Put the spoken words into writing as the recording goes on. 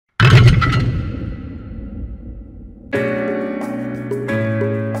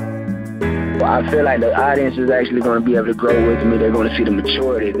I feel like the audience is actually going to be able to grow with me. They're going to see the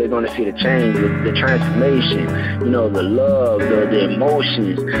maturity. They're going to see the change, the transformation, you know, the love, the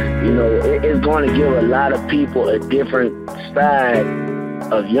emotions. You know, it's going to give a lot of people a different side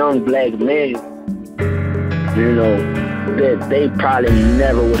of young black men, you know, that they probably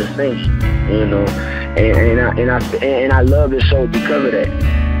never would have seen, you know. And I love this show because of that.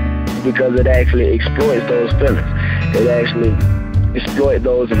 Because it actually exploits those feelings. It actually exploits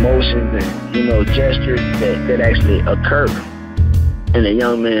those emotions and, you know, gestures that actually occur in a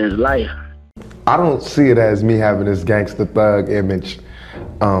young man's life. I don't see it as me having this gangster thug image.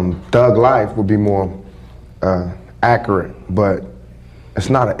 Thug life would be more accurate, but it's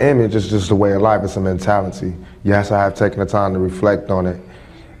not an image, it's just a way of life, it's a mentality. Yes, I have taken the time to reflect on it.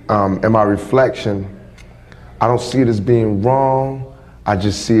 In my reflection, I don't see it as being wrong, I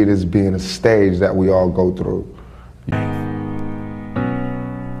just see it as being a stage that we all go through.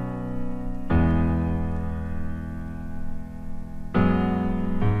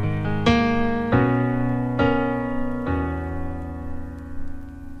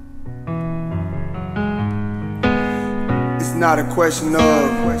 It's not a question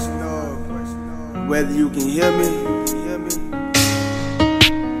of whether you can hear me,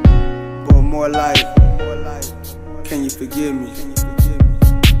 but more like, can you forgive me?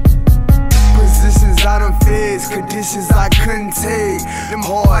 Positions I done faced, conditions I couldn't take, them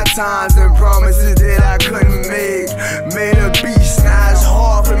hard times and promises that I couldn't make. Made a beast, now it's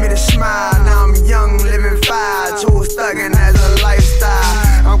hard for me to smile. Now I'm young, living fire, too stuck in as a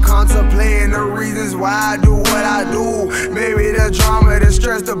lifestyle. I'm contemplating the reasons why I do what I do. Maybe the drama, the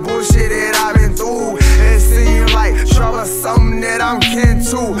stress, the bullshit that I've been through. It seems like trouble, something that I'm kin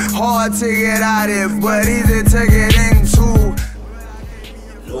to. Hard to get out of it, but easy to get into.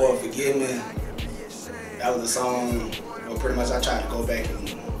 Lord, forgive me. That was a song where pretty much I tried to go back in a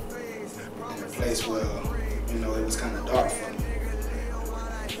place where, you know, it was kind of dark for me.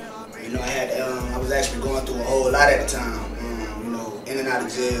 You know, I was actually going through a whole lot at the time. You know, in and out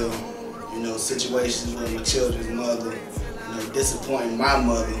of jail, you know, situations with my children's mother, you know, disappointing my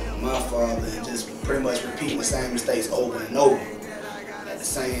mother, my father, and just pretty much repeating the same mistakes over and over. At the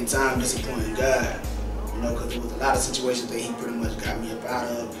same time, disappointing God, you know, because there was a lot of situations that He pretty much got me up out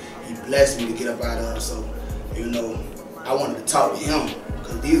of. He blessed me to get up out of, so, you know, I wanted to talk to Him,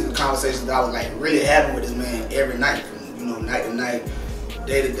 because these are the conversations that I was like really having with this man every night, from, you know, night to night,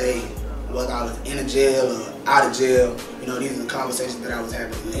 day to day, whether I was in a jail or out of jail. You know, these are the conversations that I was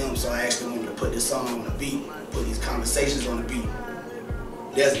having with Him, so I actually wanted to put this song on the beat, put these conversations on the beat.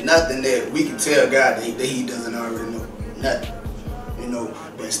 There's nothing that we can tell God that He doesn't already know, nothing, you know,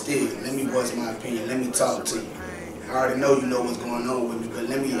 but still, let me voice my opinion, let me talk to you. I already know you know what's going on with me, but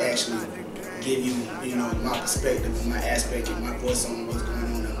let me actually give you, you know, my perspective and my aspect and my voice on what's going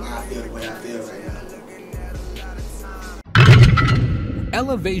on and why I feel the way I feel right now.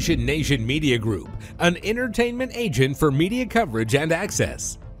 Elevation Nation Media Group, an entertainment agent for media coverage and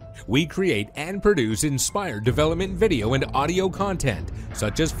access. We create and produce inspired development video and audio content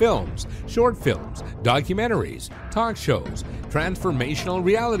such as films, short films, documentaries, talk shows, transformational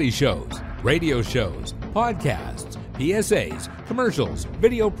reality shows, radio shows, podcasts, PSAs, commercials,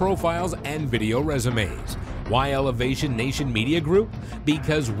 video profiles, and video resumes. Why Elevation Nation Media Group?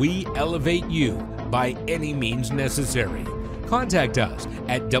 Because we elevate you by any means necessary. Contact us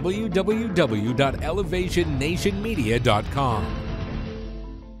at www.elevationnationmedia.com.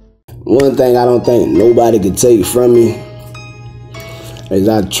 One thing I don't think nobody could take from me is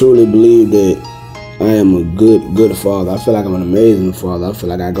I truly believe that I am a good father. I feel like I'm an amazing father. I feel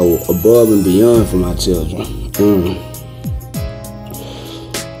like I go above and beyond for my children.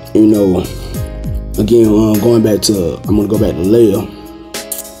 You know, again, I'm gonna go back to Leia.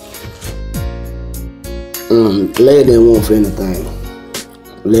 Leia didn't want for anything.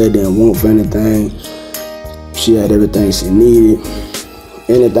 Leia didn't want for anything. She had everything she needed.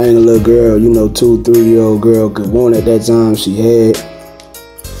 Anything a little girl, you know, 2-3-year-old girl could want at that time, she had.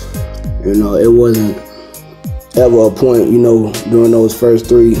 You know, it wasn't ever a point, you know, during those first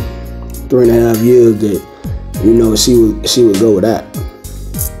 3.5 years that, you know, she would go without.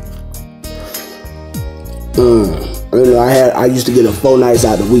 You know, I used to get her 4 nights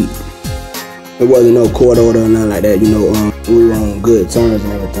out the week. It wasn't no court order or nothing like that, you know. We were on good terms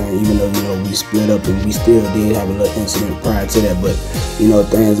and everything, even though, you know, we split up and we still did have a little incident prior to that, but, you know,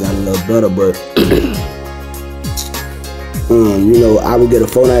 things got a little better, but, you know, I would get her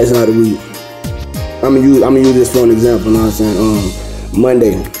 4 nights out of the week. I'm gonna use this for an example, you know what I'm saying?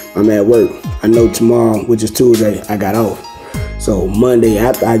 Monday, I'm at work. I know tomorrow, which is Tuesday, I got off. So Monday,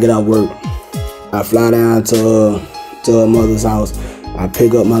 after I get off work, I fly down to her mother's house. I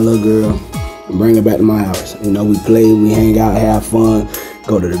pick up my little girl. bring her back to my house. You know, we play, we hang out, have fun,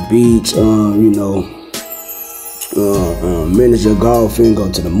 go to the beach, you know, miniature golfing,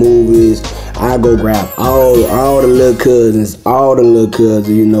 go to the movies. I go grab all the little cousins,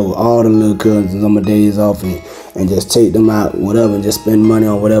 you know, all the little cousins on my days off and just take them out, whatever, and just spend money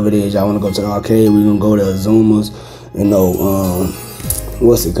on whatever it is. Y'all want to go to the arcade, we're going to go to Azuma's, you know,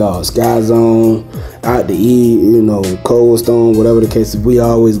 what's it called, Sky Zone, out to eat, you know, Cold Stone, whatever the case is. We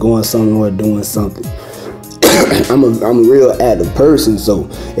always going somewhere, doing something. I'm a real active person, so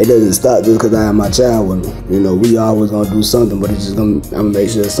it doesn't stop just because I have my child with me. You know, we always gonna do something, but it's just I'm gonna make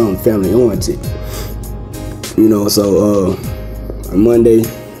sure it's something family oriented. You know, so on Monday,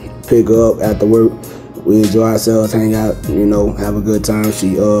 pick her up after work. We enjoy ourselves, hang out, you know, have a good time.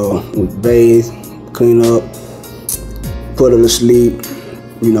 We bathe, clean up, put her to sleep.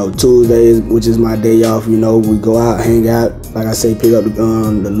 You know, Tuesdays, which is my day off, you know, we go out, hang out. Like I say, pick up all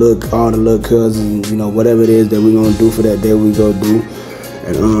the little cousins, you know, whatever it is that we're gonna do for that day, we go do.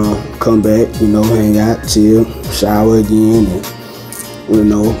 And come back, you know, hang out, chill, shower again, and, you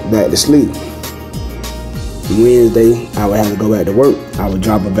know, back to sleep. Wednesday, I would have to go back to work. I would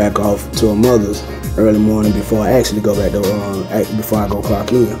drop her back off to her mother's early morning before I actually go back to, before I go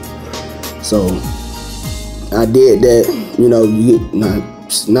clock in. So, I did that, you know, you get 9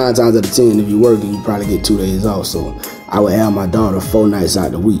 times out of 10, if you're working, you probably get 2 days off. So I would have my daughter 4 nights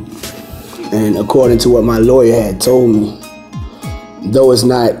out the week. And according to what my lawyer had told me, though it's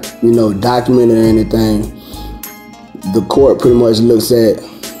not, you know, documented or anything, the court pretty much looks at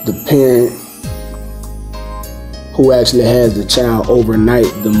the parent who actually has the child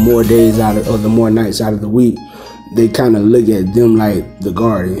overnight, the more days out of, or the more nights out of the week, they kind of look at them like the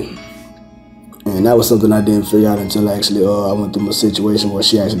guardian. And that was something I didn't figure out until actually I went through a situation where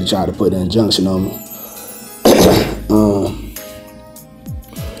she actually tried to put an injunction on me.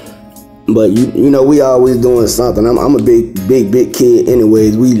 But you know, we always doing something. I'm a big kid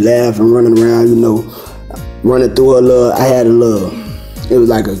anyways. We laugh and running around, you know, running through I had it was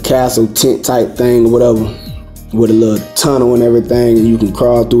like a castle tent type thing or whatever, with a little tunnel and everything, and you can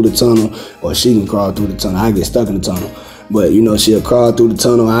crawl through the tunnel, or she can crawl through the tunnel. I get stuck in the tunnel. But, you know, she'll crawl through the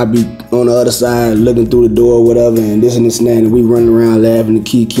tunnel. I'll be on the other side looking through the door or whatever, and this and that, and we running around laughing and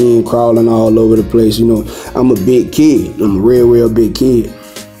kikiing, crawling all over the place. You know, I'm a big kid. I'm a real big kid.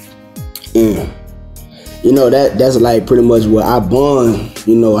 And, you know, that's like pretty much what I bond,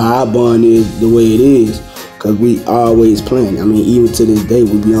 you know, how I bond is the way it is, because we always playing. I mean, even to this day,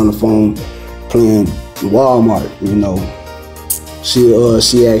 we be on the phone playing Walmart, you know. She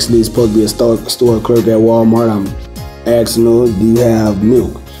actually is supposed to be a store clerk at Walmart. I'm asking her, do you have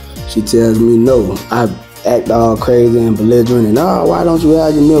milk? She tells me no. I act all crazy and belligerent and, why don't you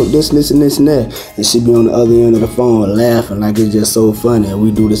have your milk? This and that. And she be on the other end of the phone laughing like it's just so funny, and we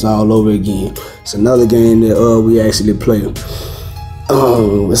do this all over again. It's another game that we actually play.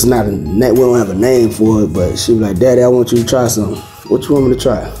 It's not we don't have a name for it, but she be like, Daddy, I want you to try something. What you want me to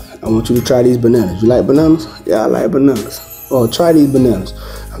try? I want you to try these bananas. You like bananas? Yeah, I like bananas. Oh, try these bananas.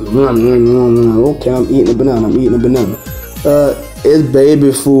 Okay, I'm eating a banana. It's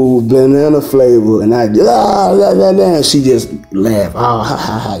baby food, banana flavor, and I just, she just laughed,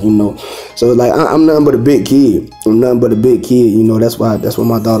 you know. So it's like I'm nothing but a big kid. You know. That's why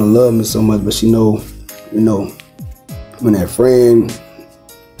my daughter loves me so much. But she know, you know, when that friend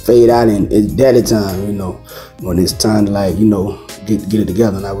fade out and it's daddy time, you know, when it's time to, like, you know, get it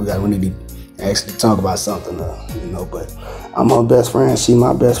together. Now we need to actually talk about something, you know. But I'm her best friend. She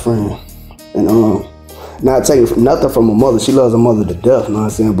my best friend, and not taking nothing from her mother. She loves her mother to death, you know what I'm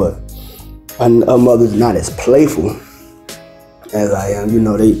saying? But her mother's not as playful as I am. You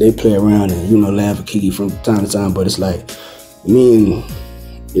know, they play around and, you know, laugh and kiki from time to time, but it's like, me and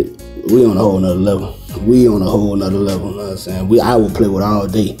we on a whole nother level. You know what I'm saying? I will play with all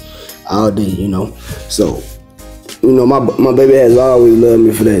day, you know. So, you know, my baby has always loved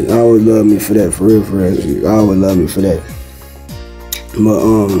me for that. For real. She always loved me for that.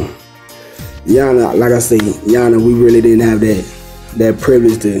 But, Yana, like I say, Yana, we really didn't have that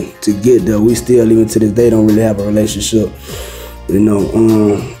privilege to get there. We still, even to this day, don't really have a relationship. You know,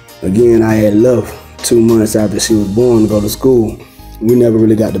 again, I had left 2 months after she was born to go to school. We never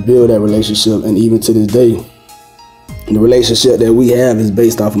really got to build that relationship, and even to this day, the relationship that we have is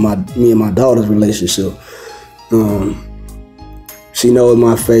based off of me and my daughter's relationship. She knows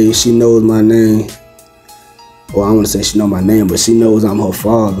my face, she knows my name. Well, I want to say she knows my name, but she knows I'm her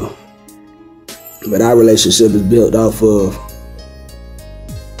father. But our relationship is built off of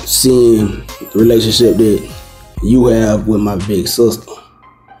seeing the relationship that you have with my big sister.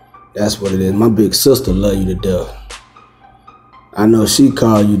 That's what it is. My big sister love you to death. I know she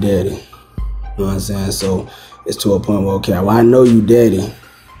call you daddy. You know what I'm saying? So it's to a point where, okay, well, I know you daddy.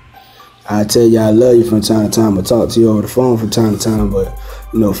 I tell you I love you from time to time. I talk to you over the phone from time to time, but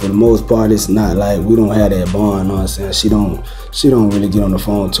you know, for the most part, it's not like we don't have that bond. You know what I'm saying? She don't really get on the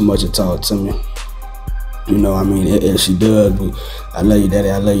phone too much to talk to me. You know, I mean, if she does, I love you,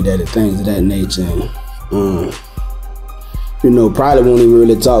 daddy, things of that nature. And, you know, probably won't even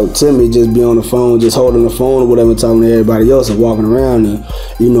really talk to me, just be on the phone, just holding the phone or whatever, talking to everybody else and walking around. And,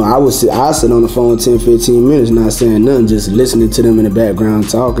 you know, I sit on the phone 10, 15 minutes, not saying nothing, just listening to them in the background,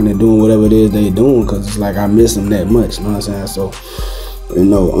 talking and doing whatever it is they doing, because it's like I miss them that much, you know what I'm saying? So, you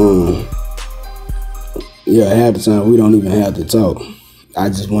know, yeah, half the time we don't even have to talk. I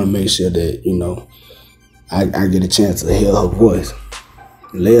just want to make sure that, you know, I get a chance to hear her voice.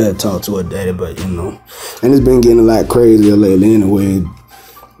 Leah talk to her daddy, but you know, and it's been getting a lot crazier lately anyway.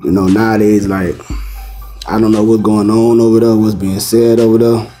 You know, nowadays, like, I don't know what's going on over there, what's being said over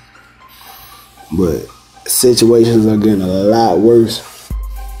there, but situations are getting a lot worse,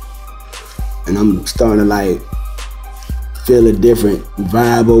 and I'm starting to like feel a different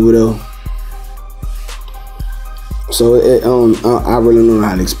vibe over there. So I really don't know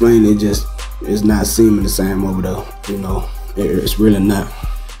how to explain it. It's not seeming the same over there, you know. It's really not.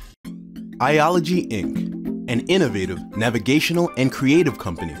 YungHood Inc., an innovative, navigational, and creative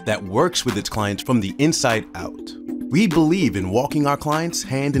company that works with its clients from the inside out. We believe in walking our clients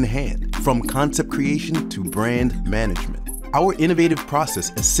hand in hand, from concept creation to brand management. Our innovative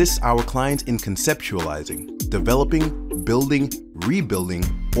process assists our clients in conceptualizing, developing, building, rebuilding,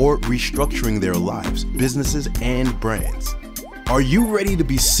 or restructuring their lives, businesses, and brands. Are you ready to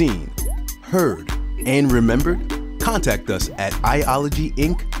be seen, heard, and remembered? Contact us at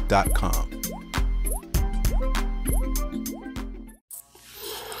YungHoodInc.com.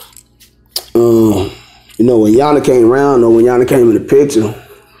 You know, when Yana came around, or when Yana came in the picture,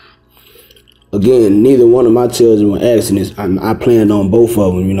 again, neither one of my children were asking this. I planned on both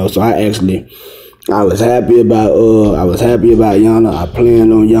of them, you know. So I was happy about Yana. I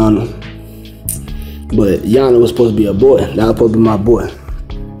planned on Yana, but Yana was supposed to be a boy. That was supposed to be my boy.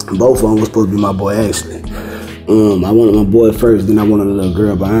 Both of them was supposed to be my boy, actually. I wanted my boy first, then I wanted a little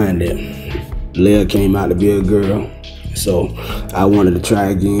girl behind that. Leah came out to be a girl, so I wanted to try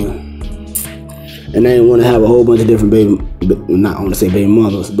again. And I didn't want to have a whole bunch of different not want to say baby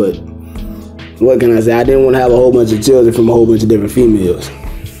mothers, but what can I say? I didn't want to have a whole bunch of children from a whole bunch of different females.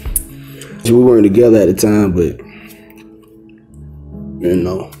 We weren't together at the time, but, you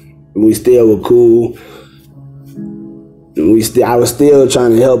know, we still were cool. I was still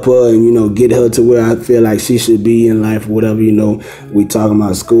trying to help her and, you know, get her to where I feel like she should be in life or whatever, you know. We talking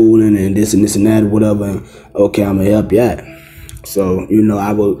about schooling and this and that or whatever, and okay, I'm going to help you out. So, you know,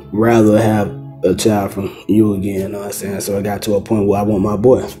 I would rather have a child from you again, you know what I'm saying? So it got to a point where I want my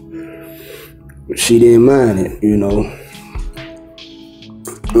boy. She didn't mind it, you know.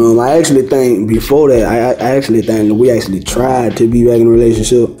 I actually think before that, I actually think that we actually tried to be back in a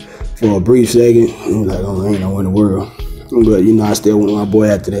relationship for a brief second. I was like, oh, I ain't know in the world. But, you know, I still wanted my boy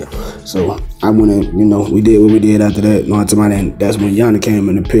after that. So I went and, you know, we did what we did after that. And that's when Yana came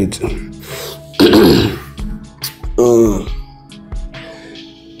in the picture.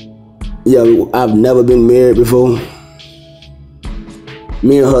 Yeah, I've never been married before.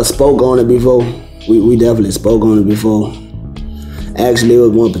 Me and her spoke on it before. We definitely spoke on it before. Actually, it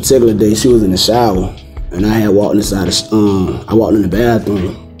was one particular day. She was in the shower, and I had walked inside. I walked in the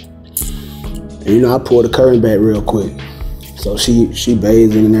bathroom, and you know, I pulled the curtain back real quick. So she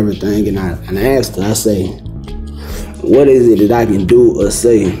bathing and everything, and I asked her. I say, "What is it that I can do or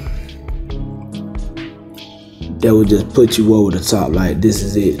say that would just put you over the top? Like, this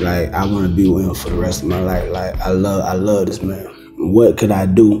is it. Like, I want to be with him for the rest of my life. Like, I love this man. What could I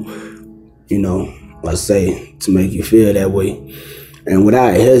do, you know, or say to make you feel that way?" And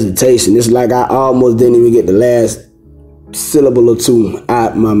without hesitation, it's like I almost didn't even get the last syllable or two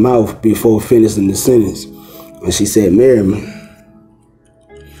out my mouth before finishing the sentence. And she said, "Marry me."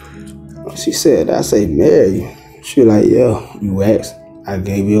 She said, I say, "Marry you?" She was like, "Yeah, you asked. I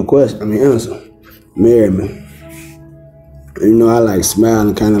gave you a answer. Marry me." You know, I like smiled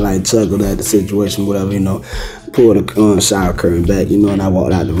and kind of like chuckled at the situation, whatever, you know. Pulled the shower curtain back, you know, and I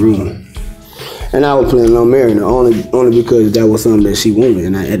walked out the room. And I was planning on marrying her only because that was something that she wanted.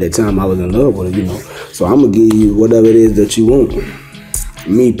 And at that time, I was in love with her, you know. So I'm going to give you whatever it is that you want.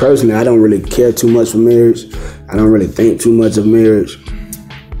 Me personally, I don't really care too much for marriage. I don't really think too much of marriage.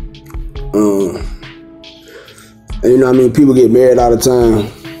 And you know, I mean, people get married all the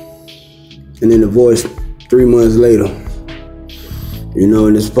time and then divorce 3 months later. You know,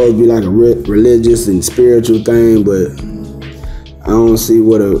 and it's supposed to be like a religious and spiritual thing, but I don't see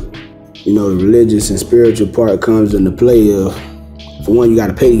what you know, the religious and spiritual part comes into play of, for one, you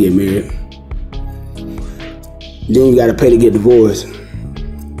gotta pay to get married. Then you gotta pay to get divorced.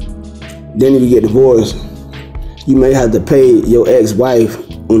 Then if you get divorced, you may have to pay your ex-wife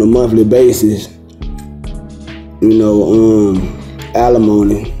on a monthly basis, you know,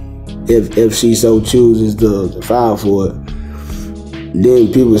 alimony, if she so chooses to file for it.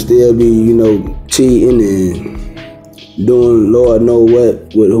 Then people still be, you know, cheating and doing Lord know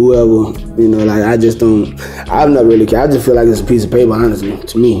what with whoever, you know, like I've never really cared. I just feel like it's a piece of paper, honestly,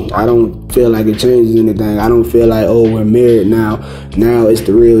 to me. I don't feel like it changes anything. I don't feel like, oh, we're married now it's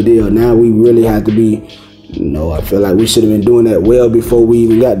the real deal. Now we really have to be, you know, I feel like we should have been doing that well before we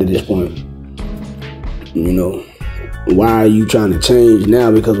even got to this point. You know, why are you trying to change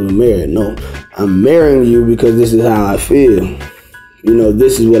now because we're married? No, I'm marrying you because this is how I feel. You know,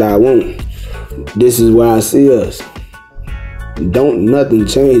 this is what I want. This is where I see us. Don't nothing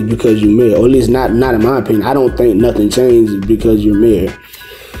change because you're married, or at least not in my opinion. I don't think nothing changes because you're married,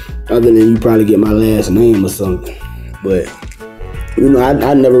 other than you probably get my last name or something. But you know,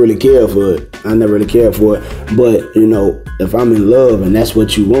 I never really cared for it. But you know, if I'm in love and that's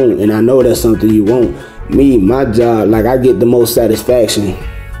what you want, and I know that's something you want, my job, like I get the most satisfaction.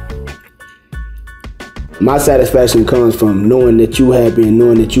 My satisfaction comes from knowing that you happy and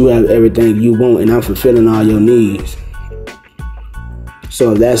knowing that you have everything you want, and I'm fulfilling all your needs.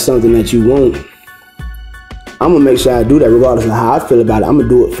 So if that's something that you want, I'm gonna make sure I do that regardless of how I feel about it. I'm gonna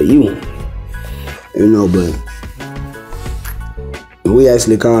do it for you. You know, but we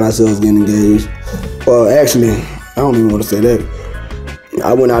actually called ourselves getting engaged. Well, actually, I don't even want to say that.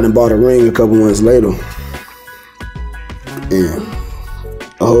 I went out and bought a ring a couple months later. And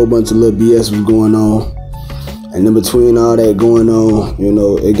a whole bunch of little BS was going on. And in between all that going on, you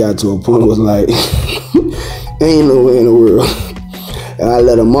know, it got to a point where it was like, ain't no way in the world. And I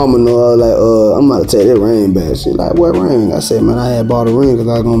let her mama know, I was like, I'm about to take that ring back. She like, what ring? I said, man, I had bought a ring because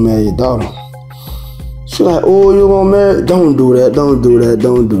I was going to marry your daughter. She like, oh, you going to marry? Don't do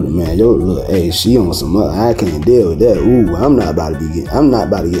that, man. Yo, look, hey, she on some other. I can't deal with that. Ooh, I'm not about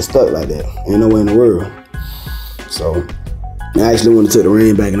to get stuck like that. Ain't no way in the world. So I actually want to take the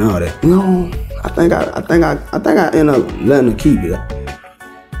ring back and all that. No, I think I end up letting her keep it.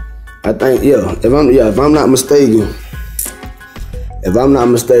 I think, if I'm not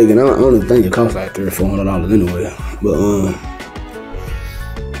mistaken, I don't even think it costs like $300 or $400 anyway. But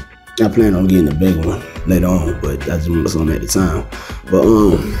I plan on getting a big one later on, but that's what's on at the time. But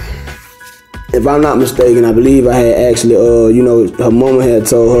if I'm not mistaken, I believe I had actually, you know, her mama had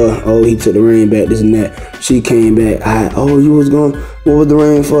told her, oh, he took the ring back, this and that. She came back, you was going, what was the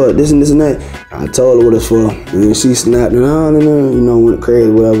ring for? This and that. I told her what it's for, and she snapped and you know, went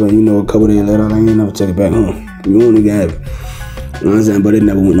crazy, whatever. You know, a couple days later, I ain't never took it back home. You only got it. You know what I'm saying? But it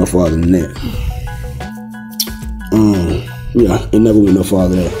never went no farther than that. Yeah, it never went no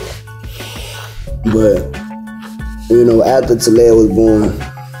farther than that. But, you know, after Talea was born,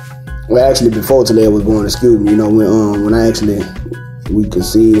 well, actually before Talea was born, excuse me, you know, when we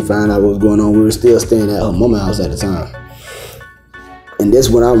conceived, found out what was going on, we were still staying at her mama's house at the time. And this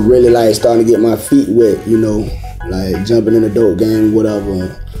when I'm really like starting to get my feet wet, you know, like jumping in the dope game,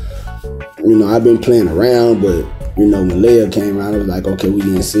 whatever. You know, I've been playing around, but you know, when Leah came around, it was like, okay, we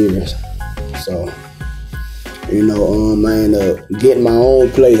getting serious. So, you know, I ended up getting my own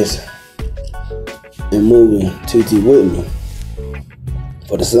place and moving TT with me.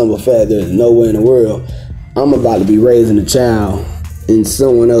 For the simple fact there's no way in the world I'm about to be raising a child in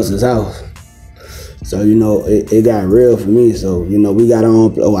someone else's house. So, you know, it got real for me. So, you know,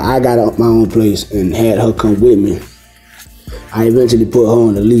 I got my own place and had her come with me. I eventually put her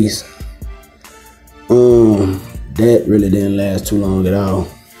on the lease. That really didn't last too long at all.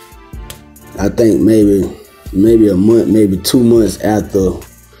 I think maybe a month, maybe 2 months after.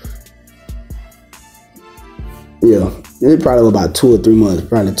 Yeah, it probably was about 2 or 3 months.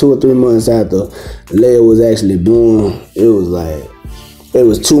 Probably 2 or 3 months after Leia was actually born, it was like, it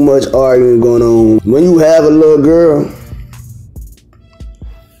was too much arguing going on. When you have a little girl,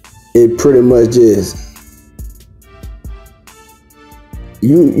 it pretty much just, a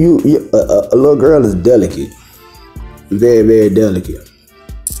little girl is delicate. Very, very delicate.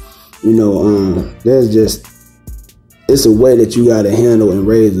 You know, it's a way that you gotta handle and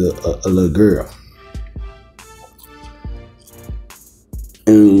raise a little girl.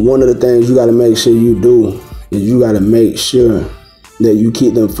 And one of the things you gotta make sure you do is you gotta make sure that you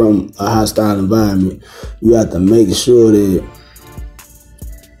keep them from a hostile environment. You have to make sure that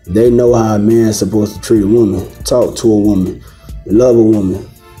they know how a man's supposed to treat a woman, talk to a woman, love a woman,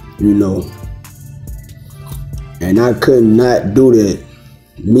 you know. And I could not do that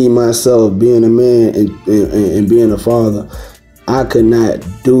me, myself, being a man and being a father, I could not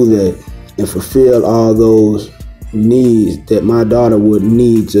do that and fulfill all those needs that my daughter would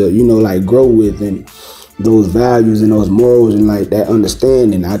need to, you know, like grow with, and those values and those morals and like that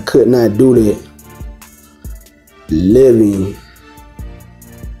understanding. I could not do that living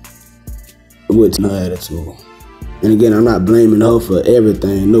with her attitude. And again, I'm not blaming her for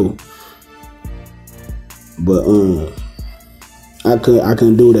everything, no. But I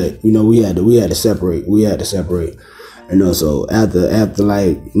couldn't do that. You know, we had to separate. You know, so after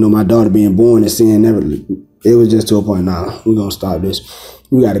like, you know, my daughter being born and seeing everything, it was just to a point, nah, we're gonna stop this.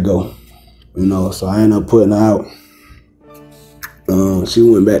 We gotta go. You know, so I ended up putting her out. She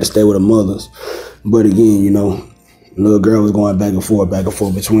went back to stay with her mother's. But again, you know, the little girl was going back and forth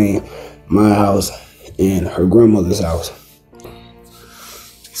between my house and her grandmother's house.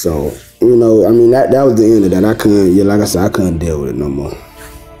 So, you know, I mean, that was the end of that. I couldn't, yeah, like I said, I couldn't deal with it no more.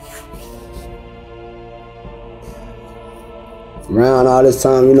 Around all this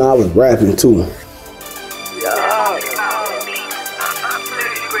time, you know, I was rapping too.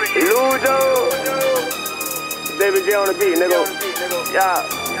 Baby J on the beat, nigga. Yeah.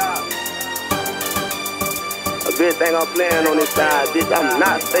 A big thing I'm playing on this side, bitch. I'm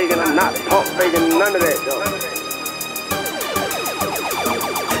not faking, I'm not pump faking, none of that, though.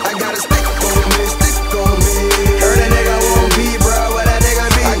 I got a stick on me. Heard a nigga won't be, bro. What that nigga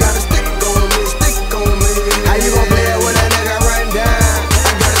be? I got a stick on me. How you gon' play it when that nigga run down?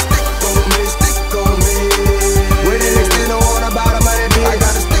 I got a stick on me. When the niggas still don't want about a money, bitch. I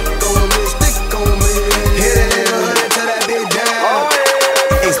got a stick on me. Hit a nigga hood until that bitch down.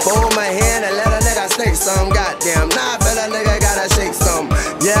 Expose my hand and let a nigga snake some. Goddamn, nah, I feel a nigga gotta shake some.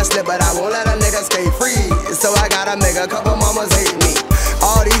 Yeah, I slip, but I won't let a nigga skate free. So I gotta make a couple mamas hate me.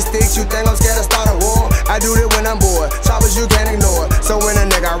 All these sticks, you think I'm scared to start a war? I do it when I'm bored, choppers you can't ignore. So when a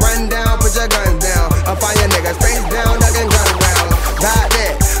nigga run down, put your guns down. I find your niggas face down, ducking gun rounds. Got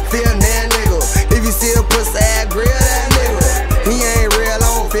that, feel that nigga. If you see a pussy ass, grill that nigga. He ain't real, I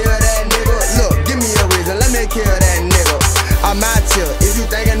don't feel that nigga. Look, give me a reason, let me kill that nigga. I'm out here, if you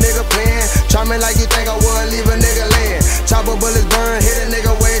think a nigga playing, try me like you think I would, leave a nigga land. Chopper bullets burn, hit a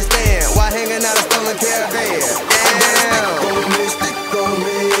nigga where he stand, while hanging out a stolen caravan. Damn.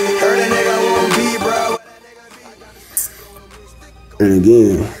 Heard a nigga won't be, bro. And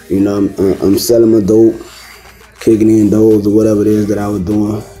again, you know, I'm selling my dope, kicking in those or whatever it is that I was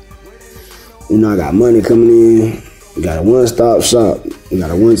doing. You know, I got money coming in. We got a one-stop shop.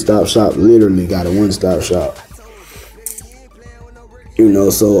 Literally got a one-stop shop. You know,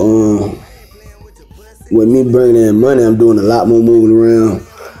 so with me bringing in money, I'm doing a lot more moving around.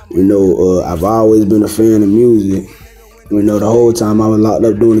 You know, I've always been a fan of music. You know, the whole time I was locked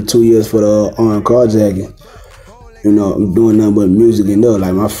up doing the 2 years for the armed carjacking. You know, I'm doing nothing but music in there.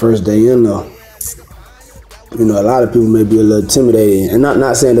 Like my first day in there. You know, a lot of people may be a little intimidated, and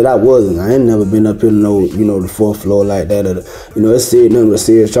not saying that I wasn't. I ain't never been up here to know, you know, the fourth floor like that. Or you know, it's serious, number of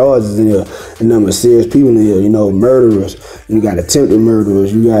serious charges in here, a number of serious people in here. You know, murderers. You got attempted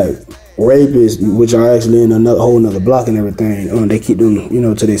murderers. You got rapists, which are actually in another whole nother block and everything. They keep them, you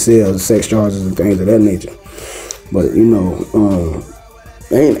know, to themselves, sex charges and things of that nature. But you know,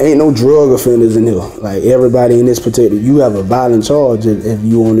 ain't no drug offenders in here. Like everybody in this particular, you have a violent charge if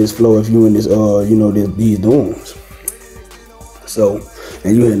you on this floor, if you in this, you know, these dorms. So,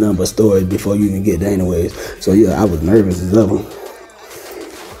 and you had nothing but stories before you even get there anyways. So yeah, I was nervous as ever.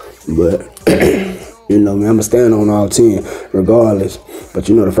 But you know, man, I'ma stand on all 10 regardless. But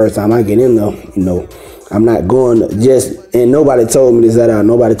you know, the first time I get in there, you know, I'm not going just, and nobody told me this that out.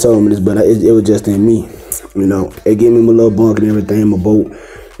 Nobody told me this, but it was just in me. You know, they give me my little bunk and everything, my boat,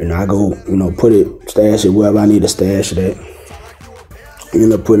 and I go, you know, stash it wherever I need to stash it at.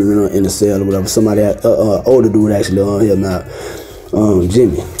 End up putting it in the cell or whatever. Somebody, older dude actually on here now,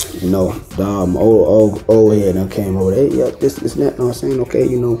 Jimmy, you know, old head and came over there. Hey, yeah, this that, you know what I'm saying? Okay,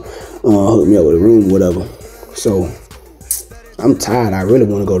 you know, hook me up with a room, whatever. So I'm tired. I really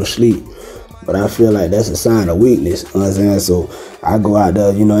want to go to sleep. But I feel like that's a sign of weakness, you know what I'm saying? So I go out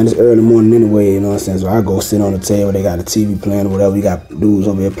there, you know, and it's early morning anyway, you know what I'm saying? So I go sit on the table, they got the TV playing or whatever. You got dudes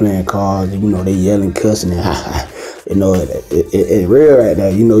over here playing cards, you know, they yelling, cussing, and you know, it's real right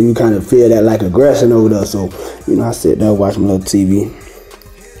there. You know, you kind of feel that like aggression over there. So, you know, I sit there, watch my little TV.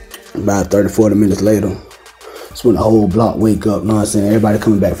 About 30, 40 minutes later, it's when the whole block wake up, you know what I'm saying? Everybody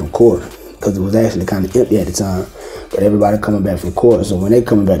coming back from court, because it was actually kind of empty at the time. But everybody coming back from court. So when they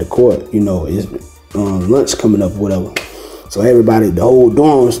coming back to court, you know, it's lunch coming up, whatever. So everybody, the whole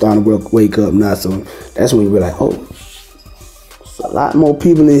dorm starting to wake up now. So that's when you realize, oh, it's a lot more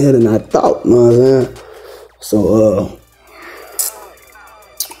people in here than I thought, you know what I'm saying? So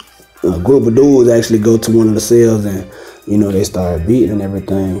a group of dudes actually go to one of the cells and, you know, they start beating and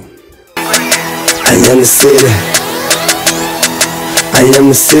everything. I am the city. I am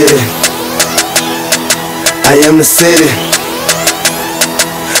the city. I am the city.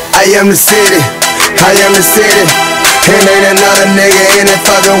 I am the city. I am the city. And ain't another nigga in it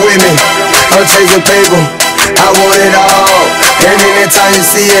fucking with me. I'm chasing paper. I want it all. And anytime you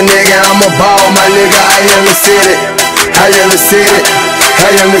see a nigga, I'm a ball, my nigga. I am the city. I am the city.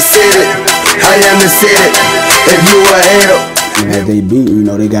 I am the city. I am the city. If you a hater. And as they beat, you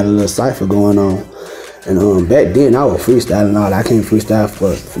know, they got a little cipher going on. And back then I was freestyling all. I can't freestyle for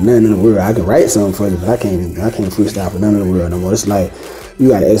nothing in the world. I can write something for you, but I can't freestyle for nothing in the world no more. It's like you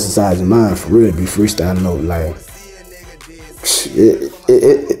gotta exercise your mind for real to be freestyling over. Like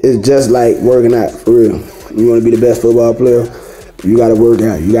it's just like working out for real. You wanna be the best football player, you gotta work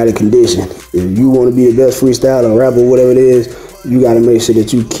out, you gotta condition. If you wanna be the best freestyler, rapper, whatever it is, you gotta make sure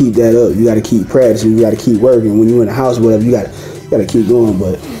that you keep that up. You gotta keep practicing, you gotta keep working. When you're in the house, whatever, you gotta keep going.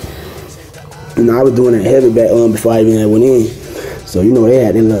 But you know, I was doing it heavy back before I even went in. So, you know, they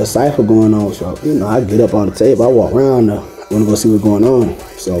had their little cipher going on. So, you know, I get up on the table, I walk around, wanna go see what's going on.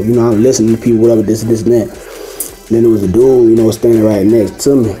 So, you know, I'm listening to people, whatever, this and that. And then there was a dude, you know, standing right next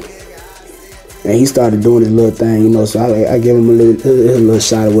to me. And he started doing his little thing, you know, so I gave him a little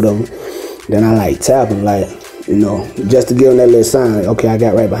shot or whatever. Then I like tap him, like, you know, just to give him that little sign, like, okay, I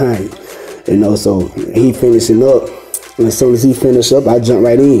got right behind you. You know, so he finishing up. And as soon as he finished up, I jump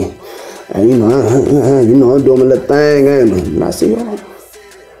right in. And you know, I'm doing my little thing, and I see, who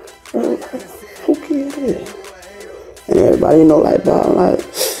killed it? And everybody, you know, like, dog, like,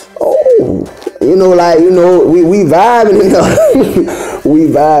 oh, you know, like, you know, we vibing, you know, we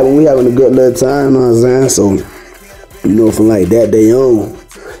vibing, we having a good little time, you know what I'm saying? So, you know, from like that day on,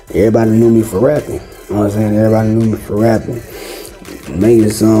 everybody knew me for rapping, you know what I'm saying? Everybody knew me for rapping. Making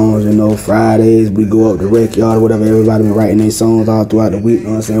songs, you know, Fridays, we go up to Rec Yard or whatever, everybody been writing their songs all throughout the week, you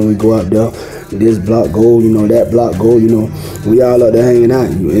know what I'm saying? We go up there, this block go, you know, that block go, you know, we all up there hanging out,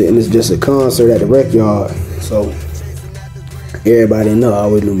 and it's just a concert at the Rec Yard. So, everybody know,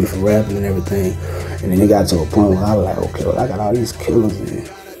 always knew me for rapping and everything. And then it got to a point where I was like, okay, well, I got all these killers, and,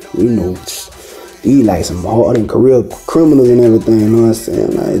 you know, these like some hardened career criminals and everything, you know what I'm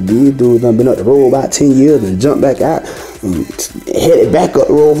saying? Like, these dudes done been up the road about 10 years and jumped back out and headed back up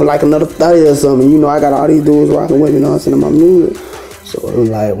the road for like another 30 or something. You know, I got all these dudes rocking with me, you know what I'm saying, in my music. So it was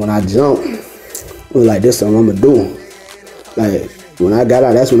like, when I jumped, it was like, this something I'm gonna do. Like, when I got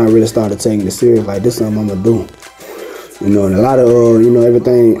out, that's when I really started taking it serious. Like, this something I'm gonna do. You know, and a lot of, you know,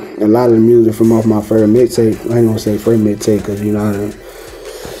 everything, a lot of the music from off my first mixtape, I ain't gonna say first mixtape, because, you know,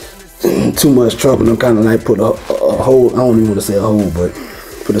 too much trouble. I'm kind of like put a hold, I don't even want to say a hold, but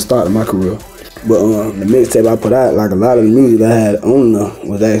for the start of my career. But the mixtape I put out, like a lot of the music that I had on there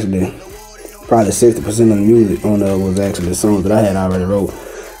was actually, probably 60% of the music on there was actually the songs that I had already wrote,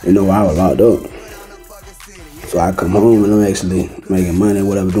 you know, while I was locked up. So I come home and I'm actually making money,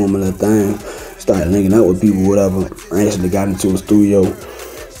 whatever, doing my little thing, started linking up with people, whatever. I actually got into a studio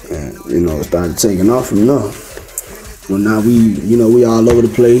and, you know, started taking off from there. Well, now we all over the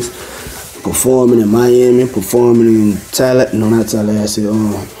place, performing in Miami, performing in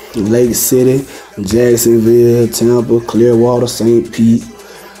Lake City, Jacksonville, Tampa, Clearwater, St. Pete,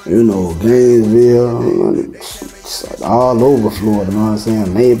 you know, Gainesville, all over Florida, you know what I'm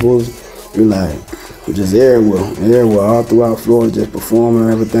saying? Naples, we like, just everywhere, all throughout Florida, just performing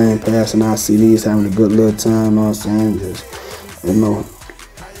and everything, passing out CDs, having a good little time, you know what I'm saying? Just, you know,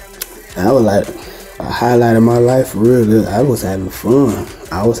 I was like, a highlight of my life, for real. I was having fun.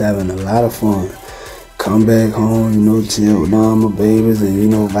 I was having a lot of fun. Come back home, you know, chill with all my babies and, you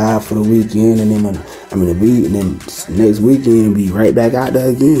know, vibe for the weekend. And then, and then next weekend, be right back out there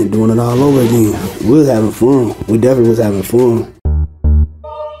again, doing it all over again. We was having fun. We definitely was having fun.